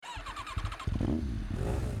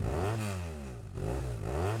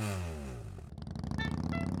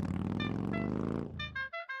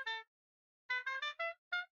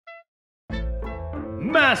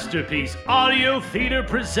Masterpiece Audio Theater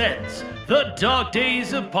presents The Dark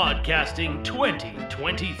Days of Podcasting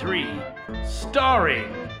 2023,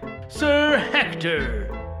 starring Sir Hector.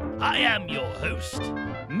 I am your host.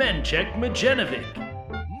 Menchek Majenovic.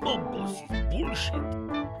 Mumbles is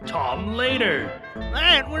bullshit. Tom Later.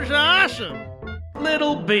 That was awesome.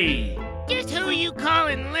 Little B. Just who you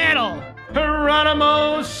calling little?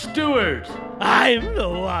 Hieronymo Stewart. I'm the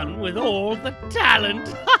one with all the talent.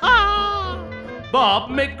 Ha ha! Bob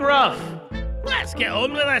McGruff. Let's get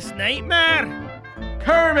on with this nightmare.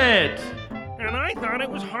 Kermit. And I thought it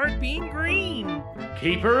was hard being green.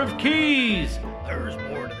 Keeper of Keys. There's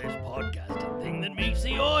more to this podcasting thing than meets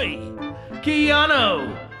the eye.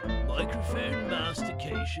 Keanu. Microphone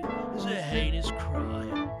mastication is a heinous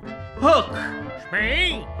crime. Hook.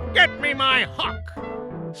 Smee, get me my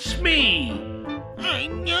hook. Smee.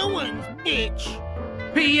 I'm no one's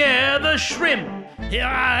bitch. Pierre the Shrimp. Here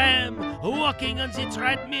I am, walking on the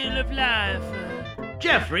treadmill of life.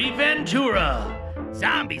 Jeffrey Ventura.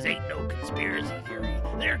 Zombies ain't no conspiracy theory.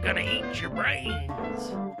 They're gonna eat your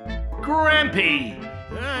brains. Grampy.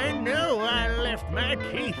 I know I left my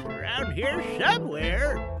teeth around here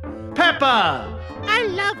somewhere. Peppa. I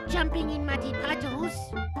love jumping in muddy puddles.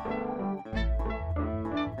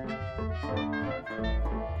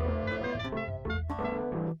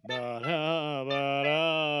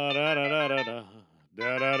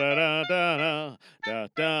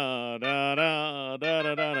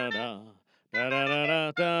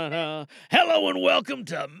 Hello and welcome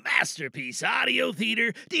to Masterpiece Audio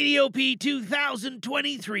Theater DDOP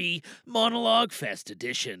 2023 Monologue Fest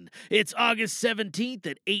Edition. It's August 17th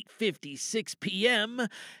at 8:56 p.m.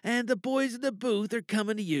 and the boys in the booth are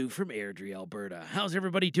coming to you from Airdrie, Alberta. How's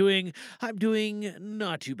everybody doing? I'm doing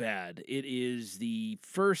not too bad. It is the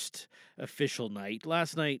first official night.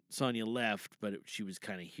 Last night Sonia left, but she was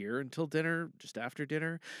kind of here until dinner, just after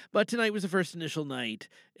dinner. But tonight was the first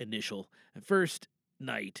first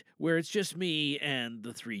night where it's just me and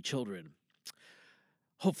the three children.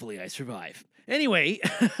 Hopefully I survive. Anyway,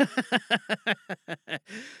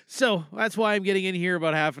 so that's why I'm getting in here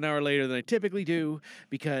about half an hour later than I typically do,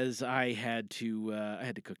 because I had to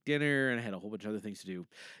cook dinner and I had a whole bunch of other things to do.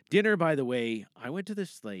 Dinner, by the way, I went to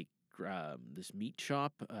this this meat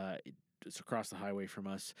shop. It's across the highway from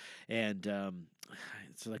us, and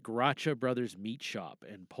it's like Garacha Brothers Meat Shop,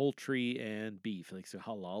 and poultry and beef. Like it's a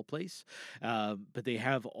halal place, but they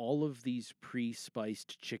have all of these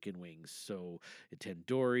pre-spiced chicken wings. So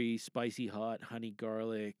tandoori, spicy hot, honey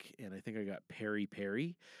garlic, and I think I got peri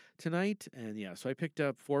peri tonight. And yeah, so I picked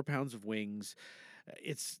up 4 pounds of wings.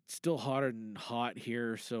 It's still hotter than hot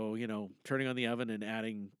here, so turning on the oven and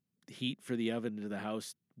adding heat for the oven into the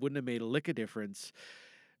house wouldn't have made a lick of difference.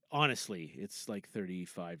 Honestly, it's like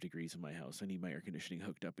 35 degrees in my house. I need my air conditioning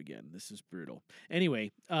hooked up again. This is brutal.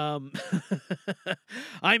 Anyway, I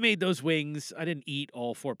made those wings. I didn't eat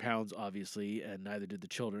all 4 pounds, obviously, and neither did the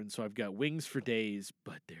children. So I've got wings for days,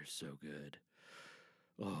 but they're so good.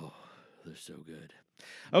 Oh, they're so good.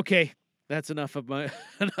 Okay, that's enough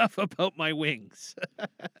about my wings.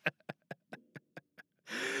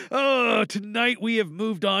 Oh, tonight we have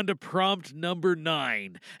moved on to prompt number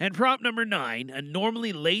 9. And prompt number 9, a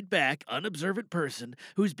normally laid-back, unobservant person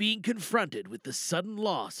who's being confronted with the sudden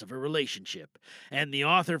loss of a relationship. And the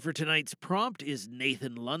author for tonight's prompt is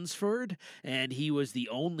Nathan Lunsford, and he was the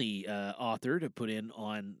only author to put in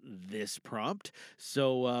on this prompt.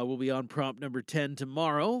 So we'll be on prompt number 10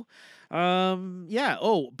 tomorrow. Yeah.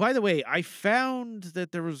 Oh, by the way, I found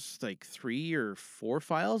that there was like 3 or 4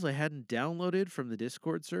 files I hadn't downloaded from the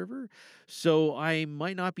Discord server. So I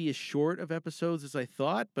might not be as short of episodes as I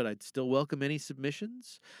thought, but I'd still welcome any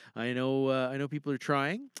submissions. I know people are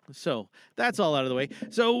trying. So that's all out of the way.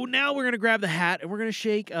 So now we're going to grab the hat and we're going to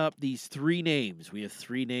shake up these 3 names. We have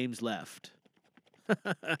 3 names left.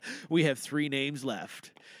 We have 3 names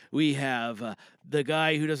left. We have the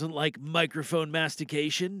guy who doesn't like microphone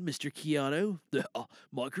mastication, Mr. Keanu.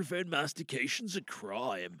 Microphone mastication's a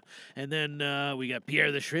crime. And then we got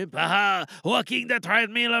Pierre the Shrimp, walking the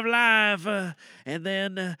treadmill of life. And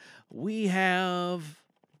then we have,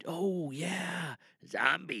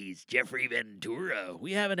 zombies, Jeffrey Ventura.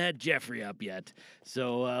 We haven't had Jeffrey up yet.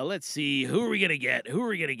 So let's see, who are we going to get?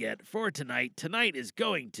 For tonight? Tonight is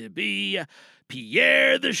going to be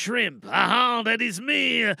Pierre the Shrimp. That is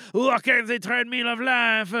me, walking the treadmill of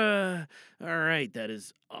life. All right, that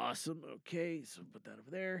is awesome. Okay, so put that over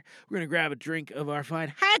there. We're going to grab a drink of our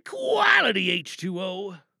fine high-quality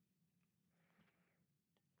H2O.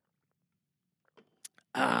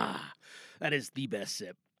 That is the best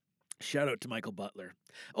sip. Shout out to Michael Butler.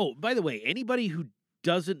 Oh, by the way, anybody who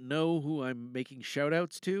doesn't know who I'm making shout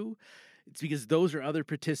outs to, It's because those are other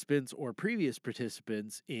participants or previous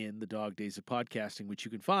participants in the Dog Days of Podcasting, which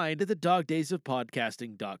you can find at the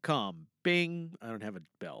dogdaysofpodcasting.com. Bing. I don't have a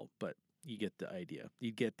bell, but you get the idea.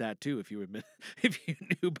 You'd get that too if you knew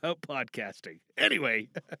about podcasting. Anyway.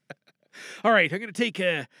 All right, I'm going to take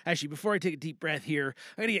actually, before I take a deep breath here,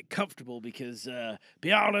 I'm going to get comfortable because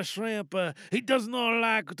Pierre the Shrimp, he does not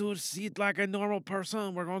like to sit like a normal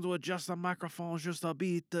person. We're going to adjust the microphone just a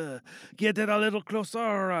bit, get it a little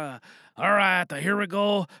closer. All right, here we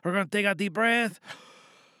go. We're going to take a deep breath.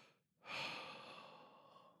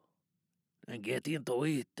 And get into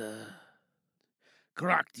it.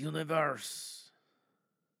 Cracked universe.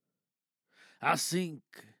 I think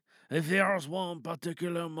if there's one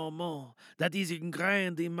particular moment that is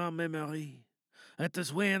ingrained in my memory, it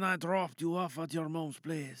is when I dropped you off at your mom's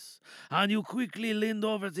place, and you quickly leaned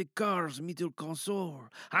over the car's middle console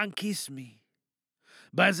and kissed me.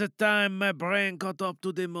 By the time my brain caught up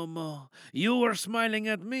to the moment, you were smiling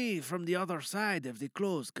at me from the other side of the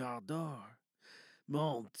closed car door.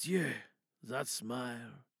 Mon Dieu, that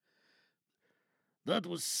smile. That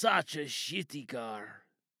was such a shitty car.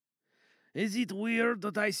 Is it weird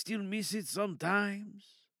that I still miss it sometimes?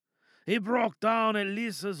 He broke down at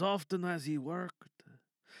least as often as he worked.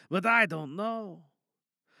 But I don't know.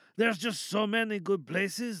 There's just so many good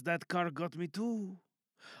places that car got me to.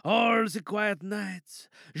 All the quiet nights,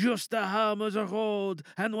 just the hum of the road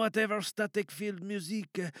and whatever static-filled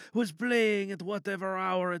music was playing at whatever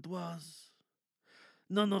hour it was.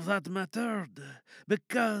 None of that mattered,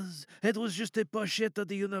 because it was just a pochette of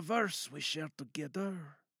the universe we shared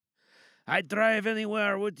together. I'd drive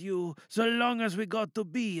anywhere with you so long as we got to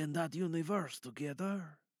be in that universe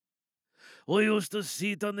together. We used to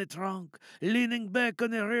sit on the trunk, leaning back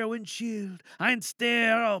on the rear windshield, and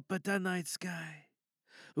stare up at the night sky.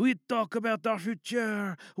 We'd talk about our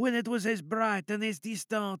future when it was as bright and as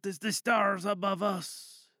distant as the stars above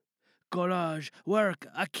us. College, work,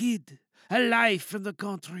 a kid, a life in the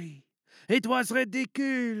country. It was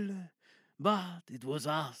ridiculous, but it was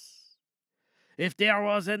us. If there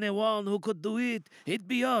was anyone who could do it, it'd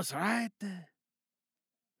be us, right?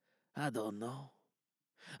 I don't know.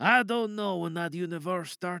 I don't know when that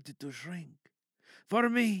universe started to shrink. For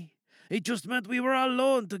me, it just meant we were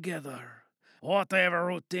alone together. Whatever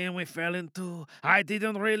routine we fell into, I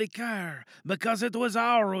didn't really care, because it was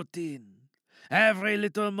our routine. Every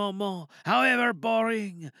little moment, however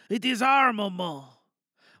boring, it is our moment.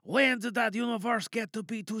 When did that universe get to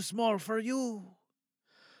be too small for you?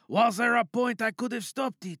 Was there a point I could have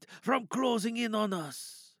stopped it from closing in on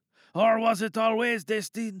us? Or was it always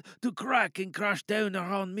destined to crack and crash down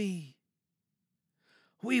around me?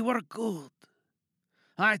 We were good.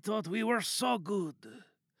 I thought we were so good.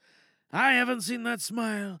 I haven't seen that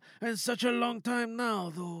smile in such a long time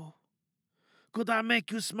now, though. Could I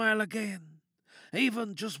make you smile again?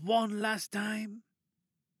 Even just one last time?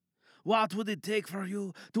 What would it take for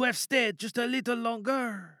you to have stayed just a little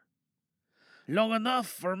longer? Long enough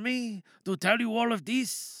for me to tell you all of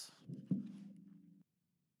this?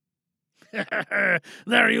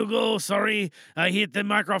 There you go. Sorry, I hit the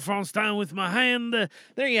microphone stand with my hand.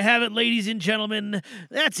 There you have it, ladies and gentlemen.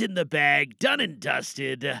 That's in the bag, done and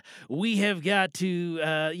dusted. We have got to,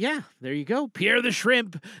 there you go. Pierre the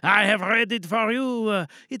Shrimp, I have read it for you.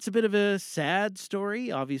 It's a bit of a sad story.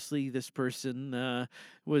 Obviously, this person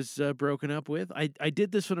was broken up with. I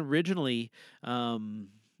did this one originally. I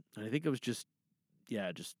think it was just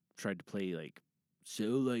tried to play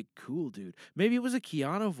cool, dude. Maybe it was a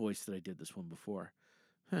Keanu voice that I did this one before.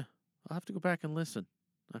 I'll have to go back and listen.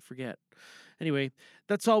 I forget. Anyway,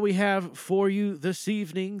 that's all we have for you this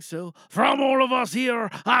evening. So, from all of us here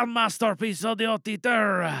at Masterpiece of the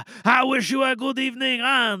Auditeur, I wish you a good evening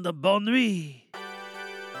and bonne nuit.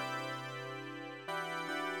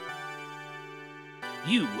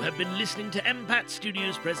 You have been listening to MPAT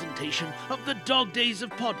Studios' presentation of the Dog Days of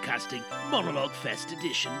Podcasting Monologue Fest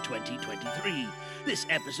Edition 2023. This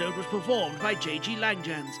episode was performed by J.G.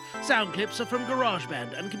 Langjans. Sound clips are from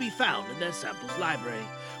GarageBand and can be found in their samples library.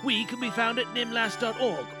 We can be found at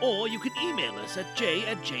nimlas.org, or you can email us at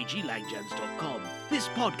j@jglangjans.com. This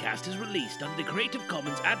podcast is released under the Creative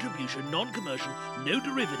Commons Attribution Non-Commercial No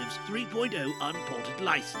Derivatives 3.0 Unported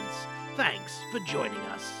license. Thanks for joining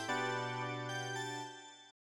us.